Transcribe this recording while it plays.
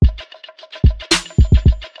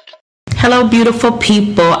Hello, beautiful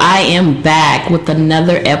people. I am back with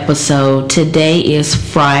another episode. Today is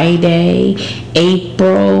Friday,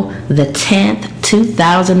 April the 10th,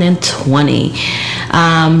 2020.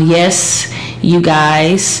 Yes, you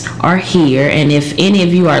guys are here. And if any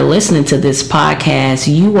of you are listening to this podcast,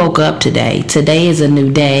 you woke up today. Today is a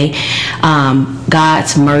new day.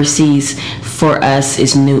 God's mercies for us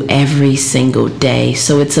is new every single day.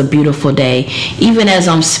 So it's a beautiful day. Even as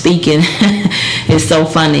I'm speaking, it's so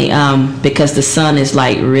funny because the sun is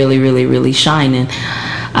like really shining.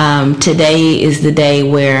 Today is the day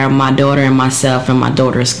where my daughter and myself and my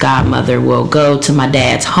daughter's godmother will go to my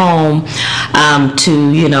dad's home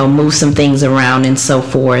to, move some things around and so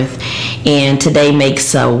forth. And today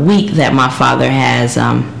makes a week that my father has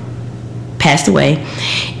passed away.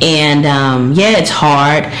 And it's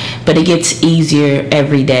hard, but it gets easier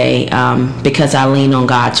every day because I lean on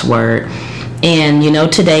God's word. And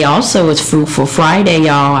today also is Fruitful Friday,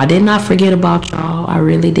 y'all. I did not forget about y'all. I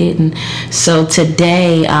really didn't. So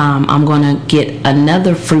today I'm going to get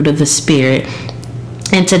another fruit of the Spirit.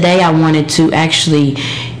 And today I wanted to actually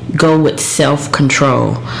go with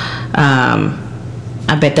self-control.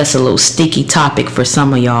 I bet that's a little sticky topic for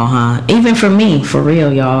some of y'all, huh? Even for me, for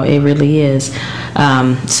real, y'all. It really is.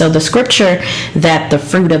 So the scripture that the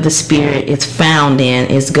fruit of the Spirit is found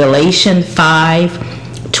in is Galatians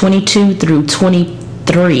 5:22 through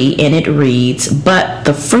 23, and it reads, "But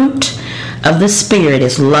the fruit of the Spirit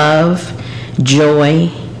is love, joy,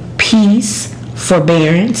 peace,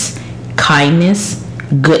 forbearance, kindness,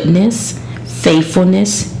 goodness,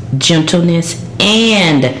 faithfulness, gentleness,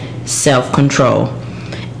 and self-control.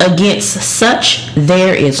 Against such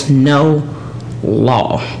there is no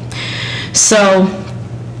law." So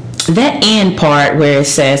that end part where it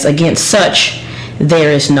says against such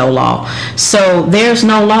there is no law. So there's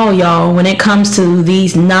no law, y'all. When it comes to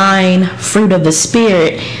these 9 fruit of the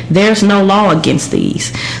Spirit, there's no law against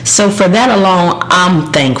these. So for that alone,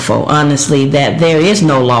 I'm thankful, honestly, that there is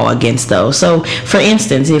no law against those. So for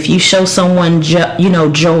instance, if you show someone,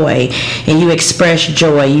 joy, and you express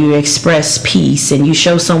joy, you express peace, and you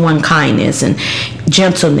show someone kindness and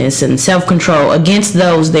gentleness and self-control, against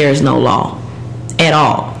those, there is no law at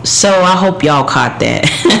all. So I hope y'all caught that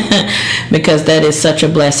because that is such a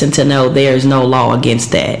blessing to know there is no law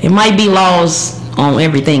against that. It might be laws on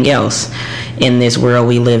everything else in this world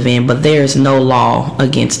we live in, but there is no law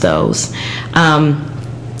against those. I'm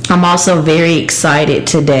also very excited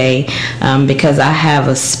today because I have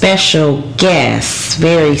a special guest,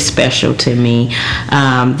 very special to me.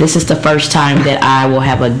 This is the first time that I will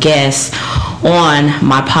have a guest on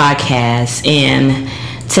my podcast, and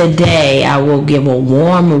today I will give a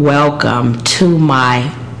warm welcome to my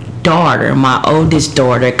daughter, my oldest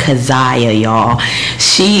daughter, Keziah, y'all.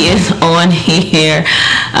 She is on here.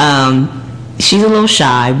 She's a little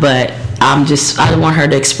shy, but I want her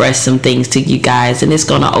to express some things to you guys, and it's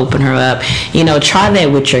going to open her up. Try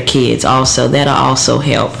that with your kids also. That'll also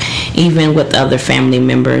help, even with other family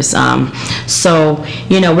members. So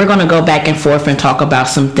we're going to go back and forth and talk about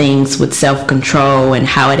some things with self-control and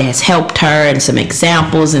how it has helped her and some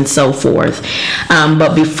examples and so forth.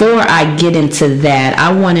 But before I get into that,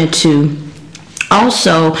 I wanted to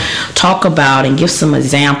also talk about and give some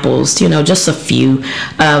examples, just a few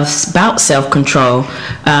about self-control.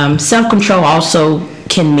 Self-control also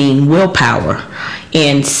can mean willpower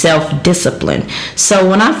and self-discipline. So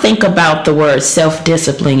when I think about the word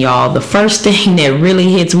self-discipline, y'all, the first thing that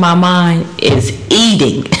really hits my mind is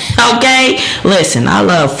eating. Okay? Listen, I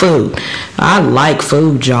love food. I like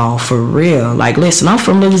food, y'all, for real. Like, listen, I'm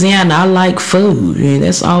from Louisiana. I like food. And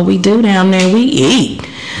that's all we do down there. We eat.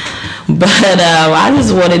 But I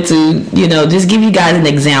just wanted to, just give you guys an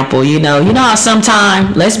example. You know how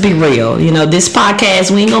sometimes, let's be real, this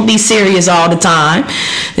podcast, we ain't going to be serious all the time.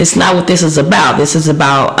 It's not what this is about. This is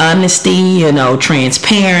about honesty,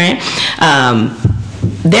 transparent.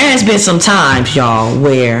 There has been some times, y'all,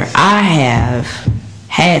 where I have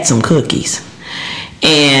had some cookies.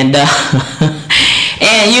 And,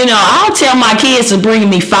 I'll tell my kids to bring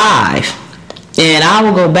me 5. And I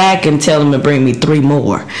will go back and tell them to bring me 3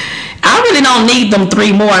 more. I really don't need them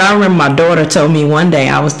 3 more. And I remember my daughter told me one day,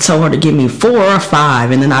 I told her to give me 4 or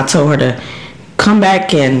 5. And then I told her to come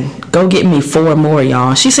back and go get me 4 more,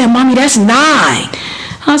 y'all. She said, "Mommy, that's 9.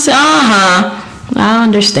 I said, I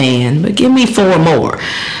understand, but give me 4 more.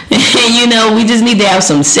 And we just need to have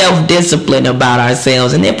some self-discipline about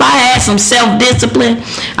ourselves. And if I had some self-discipline,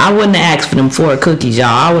 I wouldn't have asked for them 4 cookies, y'all.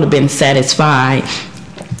 I would have been satisfied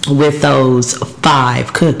with those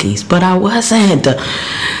 5 cookies, but I wasn't.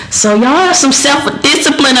 So y'all have some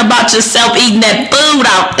self-discipline about yourself eating that food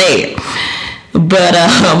out there. But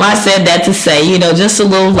I said that to say, just a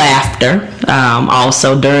little laughter.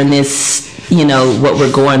 Also during this, what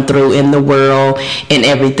we're going through in the world and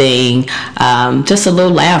everything, just a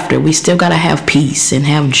little laughter. We still got to have peace and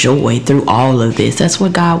have joy through all of this. That's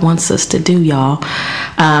what God wants us to do, y'all.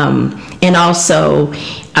 And also,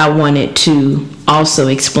 I wanted to also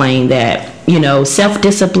explain that,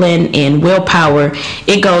 self-discipline and willpower,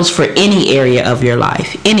 it goes for any area of your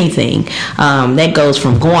life, anything. That goes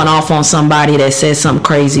from going off on somebody that says something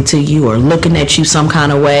crazy to you or looking at you some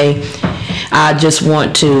kind of way. I just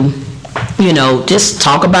want to, just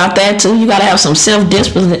talk about that too. You got to have some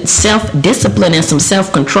self-discipline and some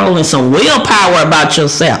self-control and some willpower about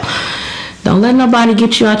yourself. Don't let nobody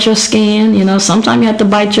get you out your skin. Sometimes you have to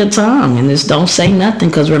bite your tongue and just don't say nothing,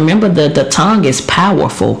 because remember, the tongue is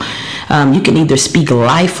powerful. You can either speak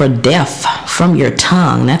life or death from your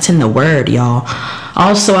tongue. That's in the word, y'all.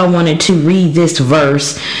 Also, I wanted to read this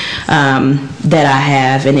verse that I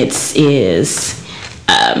have, and it is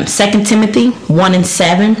 2 Timothy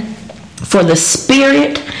 1:7. For the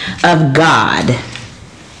Spirit of God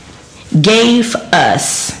gave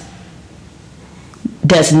us,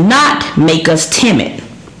 does not make us timid,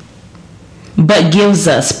 but gives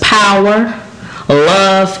us power,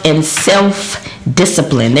 love, and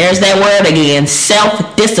self-discipline. There's that word again,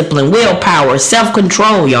 self-discipline, willpower,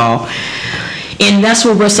 self-control, y'all. And that's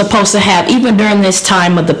what we're supposed to have, even during this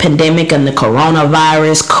time of the pandemic and the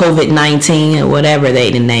coronavirus, COVID-19, or whatever they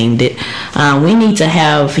named it. We need to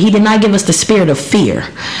have, he did not give us the spirit of fear.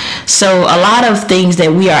 So a lot of things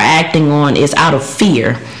that we are acting on is out of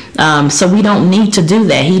fear. So we don't need to do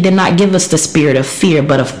that. He did not give us the spirit of fear,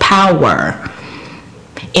 but of power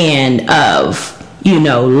and of,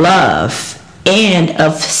 love and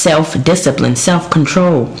of self-discipline,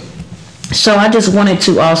 self-control. So I just wanted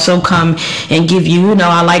to also come and give you,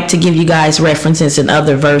 I like to give you guys references in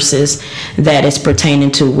other verses that is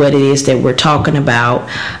pertaining to what it is that we're talking about.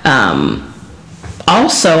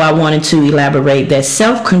 Also, I wanted to elaborate that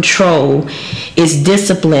self-control is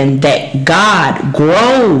discipline that God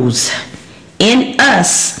grows in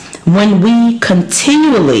us when we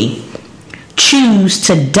continually choose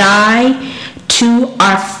to die to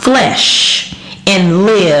our flesh and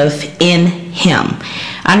live in Him.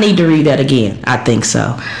 I need to read that again. I think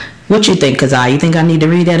so. What you think, Kazai? You think I need to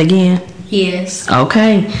read that again? Yes.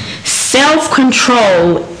 Okay.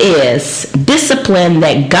 Self-control is discipline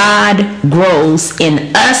that God grows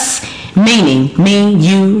in us, meaning me,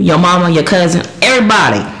 you, your mama, your cousin,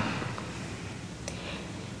 everybody.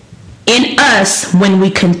 In us when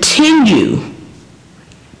we continue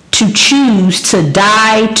to choose to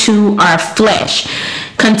die to our flesh.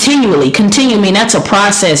 Continue, mean that's a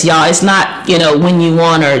process, y'all. It's not, when you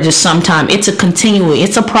want or just sometime. It's a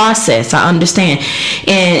it's a process. I understand.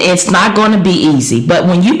 And it's not going to be easy. But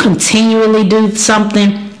when you continually do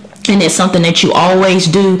something, and it's something that you always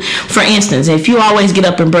do, for instance, if you always get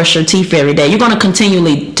up and brush your teeth every day, you're going to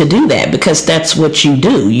continually to do that because that's what you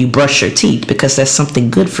do. You brush your teeth because that's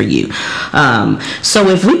something good for you. So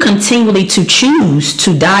if we continually to choose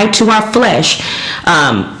to die to our flesh,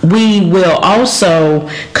 we will also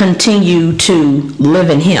continue to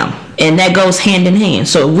live in Him. And that goes hand in hand.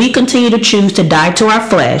 So if we continue to choose to die to our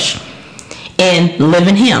flesh and live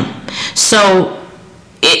in Him. So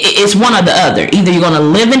it's one or the other. Either you're going to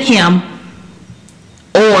live in Him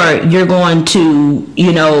or you're going to,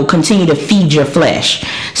 continue to feed your flesh.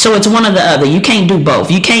 So it's one or the other. You can't do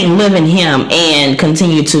both. You can't live in Him and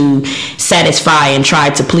continue to satisfy and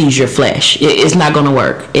try to please your flesh. It's not going to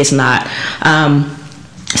work. It's not.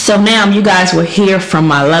 So now you guys will hear from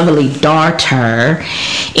my lovely daughter,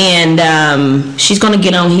 and she's going to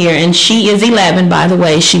get on here, and she is 11, by the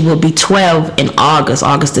way. She will be 12 in August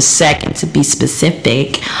the 2nd to be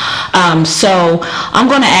specific. So I'm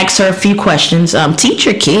going to ask her a few questions. Teach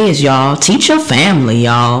your kids, y'all. Teach your family,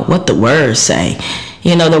 y'all, what the words say.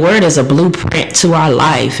 The word is a blueprint to our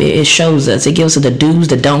life. It shows us. It gives us the do's,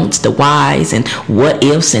 the don'ts, the whys, and what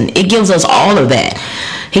ifs, and it gives us all of that.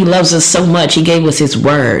 He loves us so much. He gave us His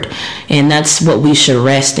word, and that's what we should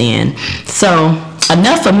rest in. So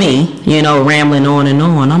enough of me, rambling on and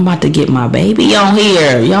on. I'm about to get my baby on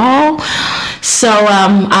here, y'all. So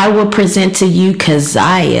I will present to you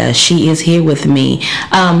Keziah. She is here with me.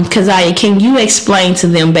 Keziah, can you explain to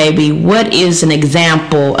them, baby, what is an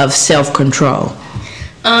example of self-control?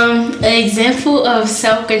 An example of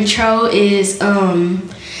self-control is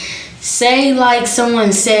say like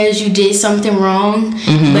someone says you did something wrong,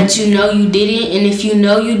 but you know you didn't, and if you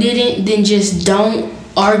know you didn't, then just don't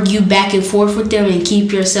argue back and forth with them and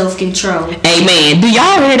keep your self-control. Amen. Do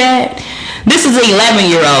y'all hear that? This is an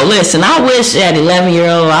 11-year-old. Listen, I wish at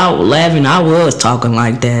 11-year-old, I was talking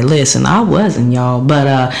like that. Listen, I wasn't, y'all.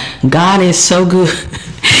 But God is so good.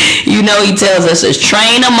 You know, he tells us to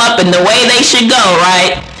train them up in the way they should go,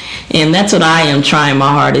 right? And that's what I am trying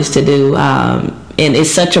my hardest to do. And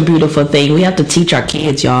it's such a beautiful thing. We have to teach our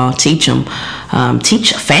kids, y'all. Teach them.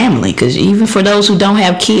 Teach family. Because even for those who don't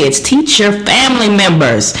have kids, teach your family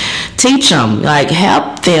members. Teach them. Like,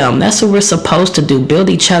 help them. That's what we're supposed to do. Build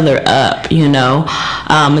each other up, you know.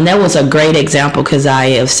 And that was a great example, because I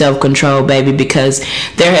have self-control, baby, because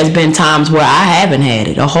there has been times where I haven't had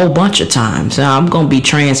it. A whole bunch of times. I'm going to be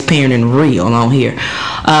transparent and real on here. There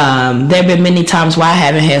have been many times where I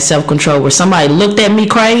haven't had self-control, where somebody looked at me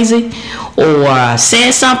crazy or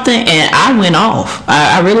said something and I went off.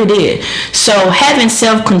 I really did. So having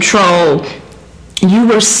self-control, you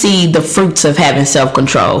will see the fruits of having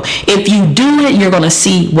self-control. If you do it, you're going to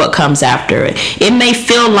see what comes after it. It may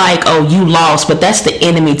feel like, oh, you lost, but that's the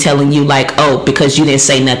enemy telling you, like, oh, because you didn't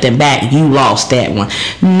say nothing back, you lost that one.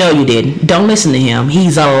 No, you didn't. Don't listen to him.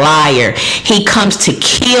 He's a liar. He comes to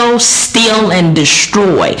kill, steal, and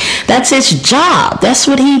destroy. That's his job. That's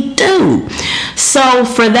what he do. So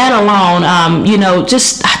for that alone, you know, I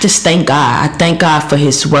just thank God. I thank God for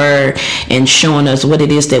his word and showing us what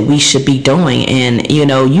it is that we should be doing. And you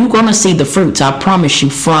know, you're going to see the fruits, I promise you,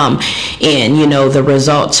 from, and you know, the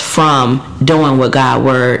results from doing what God's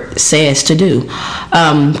word says to do.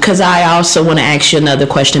 Because I also want to ask you another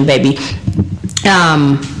question, baby.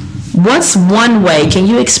 What's one way, can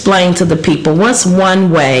you explain to the people, what's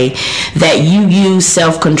one way that you use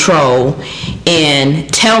self-control,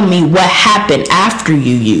 and tell me what happened after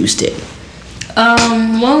you used it?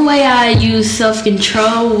 One way I used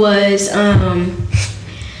self-control was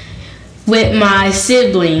with my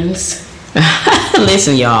siblings.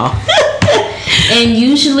 Listen, y'all. And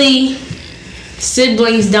usually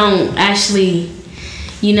siblings don't actually,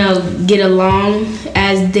 you know, get along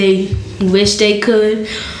as they wish they could.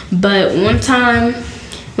 But one time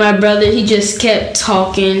my brother, he just kept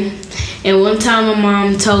talking, and one time my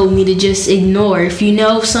mom told me to just ignore. If you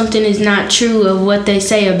know something is not true of what they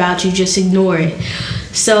say about you, just ignore it.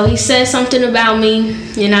 So he said something about me,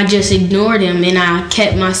 and I just ignored him, and I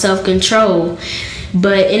kept my self-control.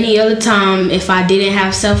 But any other time, if I didn't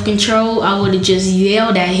have self-control, I would have just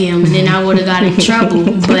yelled at him, and then I would have got in trouble.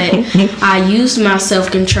 But I used my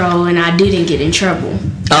self-control, and I didn't get in trouble.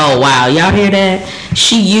 Oh, wow. Y'all hear that?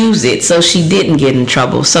 She used it, so she didn't get in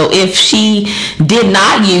trouble. So if she did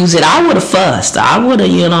not use it, I would have fussed. I would have,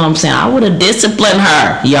 you know what I'm saying? I would have disciplined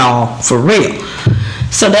her, y'all, for real.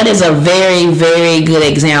 So that is a very, very good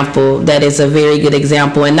example. That is a very good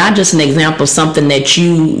example. And not just an example, something that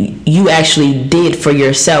you actually did for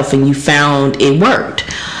yourself and you found it worked.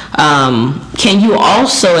 Can you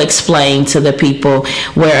also explain to the people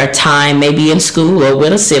where a time, maybe in school or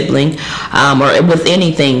with a sibling, or with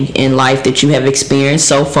anything in life that you have experienced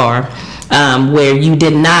so far, where you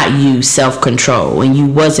did not use self-control and you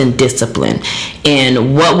wasn't disciplined,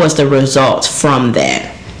 and what was the results from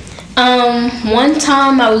that? One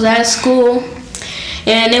time I was at school,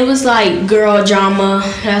 and it was like girl drama.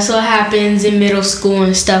 That's what happens in middle school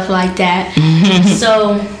and stuff like that.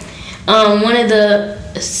 So, one of the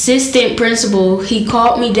assistant principal, he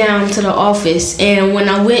called me down to the office, and when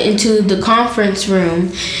I went into the conference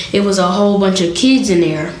room, it was a whole bunch of kids in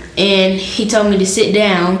there, and he told me to sit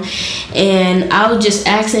down, and I was just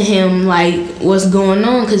asking him, like, what's going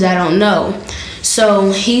on, because I don't know.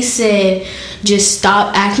 So he said, just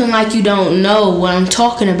stop acting like you don't know what I'm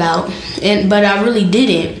talking about. But I really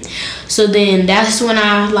didn't. So then that's when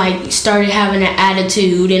I started having an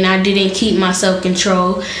attitude, and I didn't keep my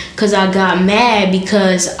self-control, because I got mad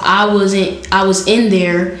because I was in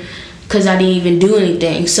there because I didn't even do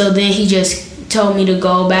anything. So then he just told me to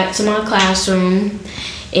go back to my classroom,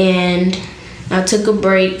 and I took a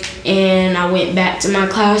break and I went back to my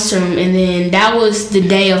classroom, and then that was the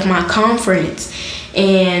day of my conference,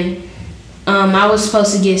 and I was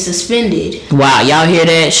supposed to get suspended. Wow, y'all hear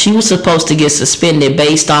that? She was supposed to get suspended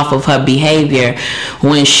based off of her behavior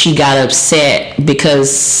when she got upset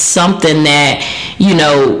because something that, you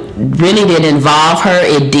know, really didn't involve her.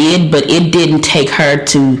 It did, but it didn't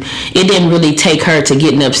really take her to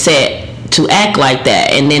getting upset to act like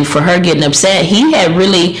that. And then for her getting upset, he had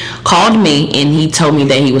really called me and he told me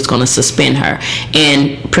that he was going to suspend her.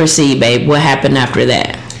 And proceed, babe. What happened after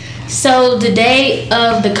that? So the day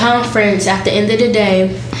of the conference, at the end of the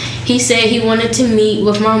day, he said he wanted to meet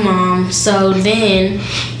with my mom. So then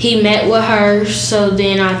he met with her. So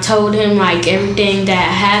then I told him like everything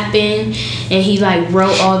that happened, and he like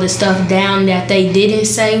wrote all the stuff down that they didn't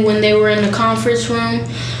say when they were in the conference room.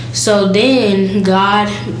 So then God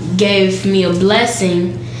gave me a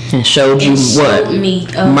blessing and showed you what? Me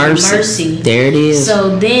mercy. There it is.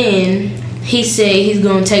 So then he said he's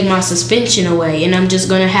going to take my suspension away, and I'm just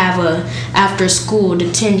going to have a after school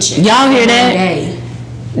detention. Y'all hear that?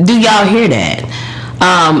 Do y'all hear that?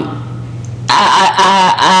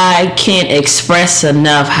 I can't express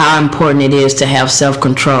enough how important it is to have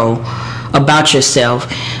self-control about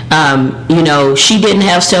yourself. She didn't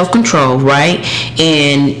have self-control, right?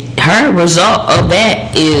 And her result of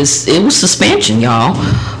that is it was suspension, y'all.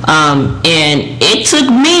 And it took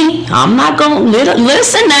me, I'm not gonna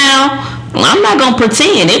listen now, I'm not gonna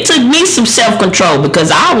pretend, it took me some self-control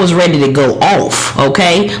because I was ready to go off.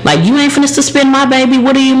 Okay, like, you ain't finna suspend my baby,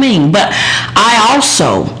 what do you mean? But I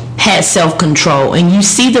also had self-control, and you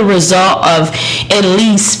see the result of at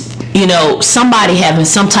least somebody having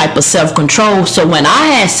some type of self-control. So when I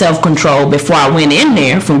had self-control before I went in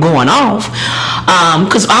there from going off,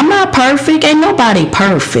 because I'm not perfect, ain't nobody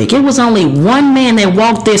perfect. It was only one man that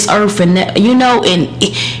walked this earth, and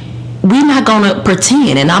we're not gonna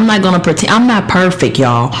pretend, and I'm not gonna pretend. I'm not perfect,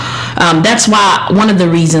 y'all. That's why, one of the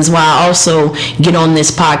reasons why I also get on this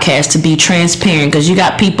podcast, to be transparent, because you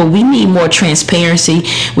got people, we need more transparency,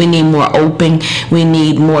 we need more open, we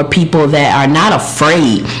need more people that are not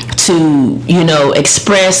afraid to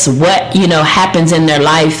express what happens in their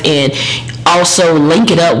life, and also link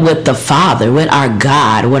it up with the Father, with our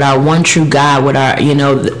God, with our one true God, with our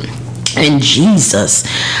and Jesus.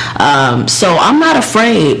 So I'm not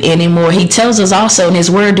afraid anymore. He tells us also in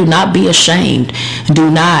his word, do not be ashamed.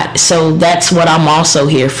 Do not. So that's what I'm also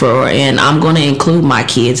here for. And I'm going to include my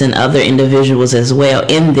kids and other individuals as well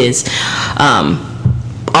in this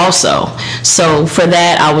also. So for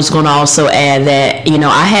that, I was going to also add that,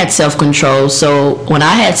 I had self-control. So when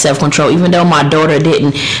I had self-control, even though my daughter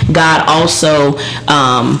didn't, God also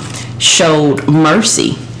showed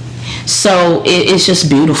mercy. So it's just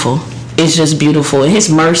beautiful. It's just beautiful. And his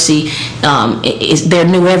mercy, they're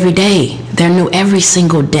new every day. They're new every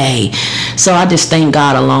single day. So I just thank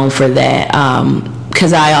God alone for that.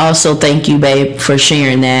 Because I also thank you, babe, for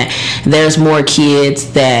sharing that. There's more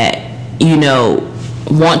kids that,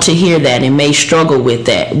 want to hear that and may struggle with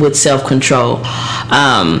that, with self-control.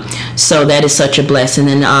 So that is such a blessing.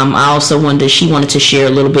 And I also she wanted to share a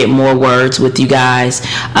little bit more words with you guys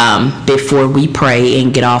before we pray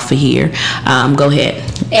and get off of here. Go ahead.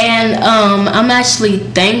 And I'm actually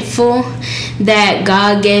thankful that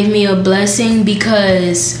God gave me a blessing,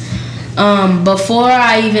 because before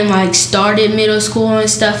I even started middle school and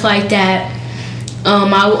stuff like that,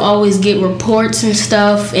 I would always get reports and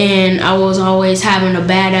stuff, and I was always having a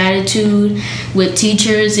bad attitude with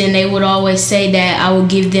teachers, and they would always say that I would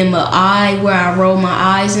give them an eye where I roll my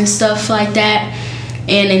eyes and stuff like that.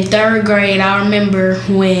 And in 3rd grade, I remember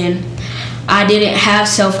when I didn't have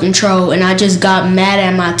self-control and I just got mad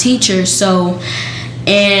at my teacher.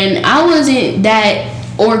 And I wasn't that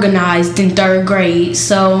organized in 3rd grade,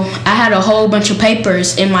 so I had a whole bunch of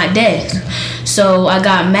papers in my desk. So I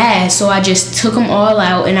got mad, so I just took them all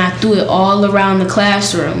out and I threw it all around the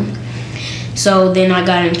classroom. So then I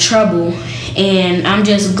got in trouble, and I'm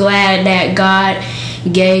just glad that God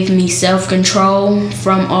gave me self-control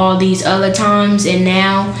from all these other times, and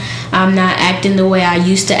now I'm not acting the way I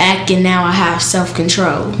used to act, and now I have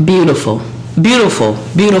self-control. Beautiful. Beautiful,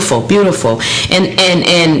 beautiful, beautiful.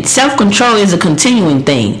 And self-control is a continuing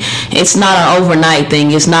thing. It's not an overnight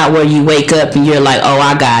thing. It's not where you wake up and you're like, oh,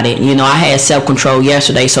 I got it. I had self-control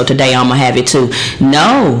yesterday, so today I'm going to have it too.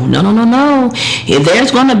 No.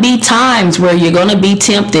 There's going to be times where you're going to be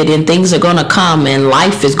tempted and things are going to come and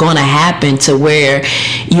life is going to happen to where,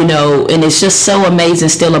 and it's just so amazing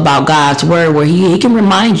still about God's word, where he can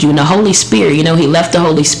remind you, and the Holy Spirit, he left the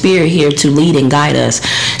Holy Spirit here to lead and guide us.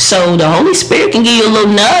 So the Holy Spirit can give you a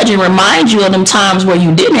little nudge and remind you of them times where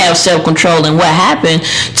you didn't have self-control and what happened,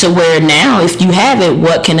 to where now if you have it,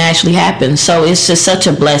 what can actually happen. So it's just such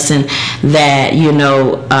a blessing that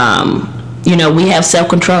we have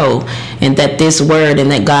self-control, and that this word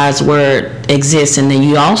and that God's word exists. And then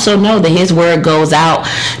you also know that his word goes out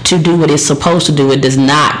to do what it's supposed to do. It does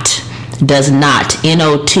not does not,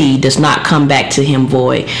 N-O-T, does not come back to him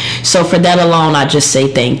void. So for that alone, I just say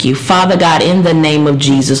thank you. Father God, in the name of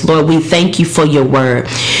Jesus, Lord, we thank you for your word.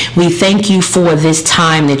 We thank you for this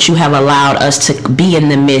time that you have allowed us to be in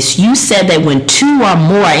the midst. You said that when two or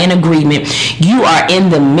more are in agreement, you are in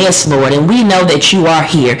the midst, Lord, and we know that you are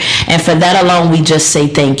here. And for that alone, we just say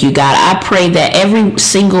thank you, God. I pray that every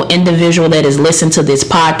single individual that is listening to this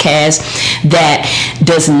podcast that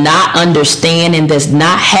does not understand and does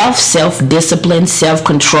not have self-discipline,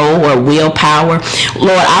 self-control, or willpower,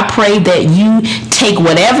 Lord, I pray that you take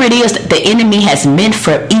whatever it is that the enemy has meant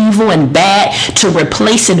for evil and bad to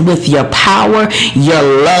replace it with your power, your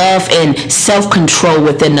love, and self-control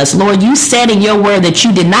within us. Lord, you said in your word that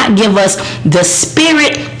you did not give us the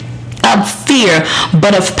spirit of fear,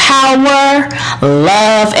 but of power,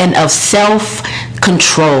 love, and of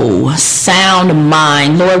self-control, sound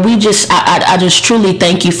mind. Lord, I just truly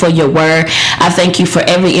thank you for your word. I thank you for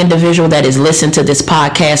every individual that is listening to this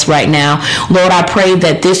podcast right now. Lord, I pray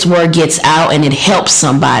that this word gets out and it helps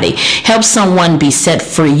somebody, helps someone be set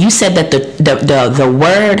free. You said that the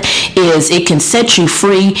word it can set you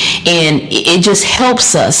free, and it just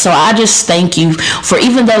helps us. So I just thank you for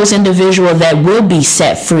even those individuals that will be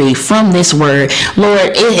set free from this word.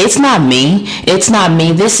 Lord, it's not me. It's not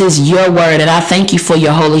me. This is your word, and I thank you for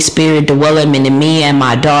your Holy Spirit dwelling in me and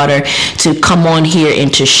my daughter to come on here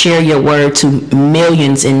and to share your word to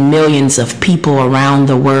millions and millions of people around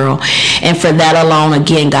the world. And for that alone,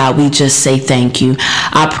 again, God, we just say thank you.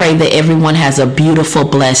 I pray that everyone has a beautiful,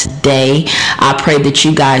 blessed day. I pray that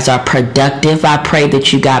you guys are productive. I pray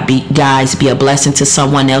that you guys be a blessing to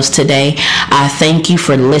someone else today. I thank you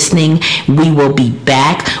for listening. We will be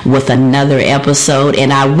back with another episode,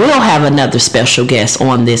 and I will have another special guest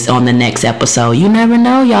on the next episode. You never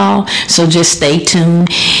know, y'all. So just stay tuned.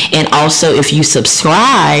 And also, if you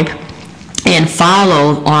subscribe and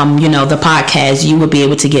follow the podcast, you will be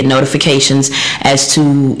able to get notifications as to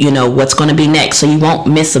what's going to be next, so you won't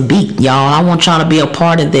miss a beat, y'all. I want y'all to be a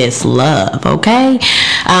part of this love, okay?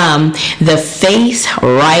 The Faith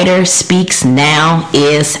Writer Speaks Now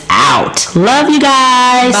is out. Love you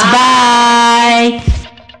guys. Bye.